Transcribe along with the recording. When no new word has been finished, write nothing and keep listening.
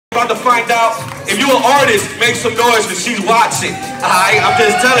about to find out. If you're an artist, make some noise because she's watching. Alright, I'm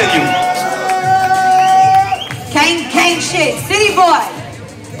just telling you. Gang shit, City Boy.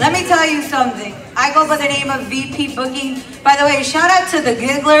 Let me tell you something. I go by the name of VP Booking. By the way, shout out to the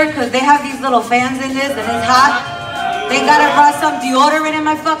Giggler because they have these little fans in this and it's hot. Thank God I brought some deodorant in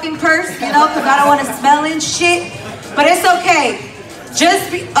my fucking purse, you know, because I don't want to smell and shit. But it's okay.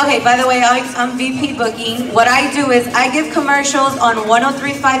 Okay, by the way, I'm VP Booking. What I do is I give commercials on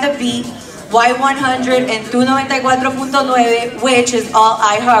 103.5 The Beat, Y100, and Tu 94.9, which is all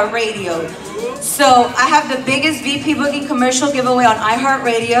iHeartRadio. So I have the biggest VP Booking commercial giveaway on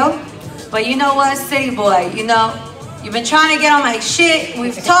iHeartRadio. But you know what, City Boy, you know, you've been trying to get on my shit,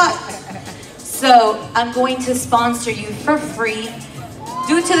 we've talked. So I'm going to sponsor you for free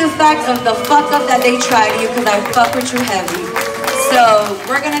due to the fact of the fuck up that they tried you because I fuck with you heavy. So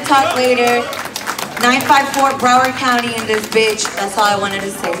we're gonna talk later. 954 Broward County in this bitch. That's all I wanted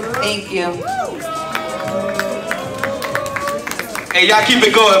to say. Thank you. Hey, y'all keep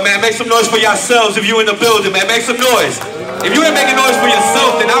it going, man. Make some noise for yourselves if you in the building, man. Make some noise. If you ain't making noise for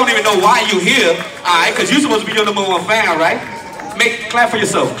yourself, then I don't even know why you here. Alright, because you're supposed to be your #1 fan, right? Clap for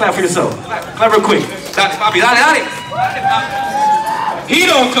yourself. Clap for yourself. Clap real quick. Dale. He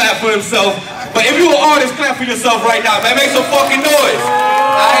don't clap for himself, but if you're an artist, clap for yourself right now, man. Make some fucking noise.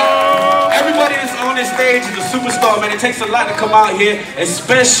 Alright? Everybody that's on this stage is a superstar, man. It takes a lot to come out here,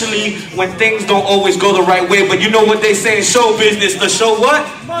 especially when things don't always go the right way. But you know what they say in show business, the show what?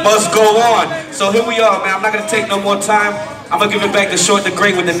 Must go on. So here we are, man. I'm not gonna take no more time. I'm gonna give it back to Short the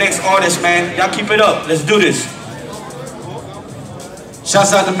Great with the next artist, man. Y'all keep it up. Let's do this.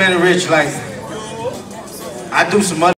 Shouts out to Man Rich, like, I do some other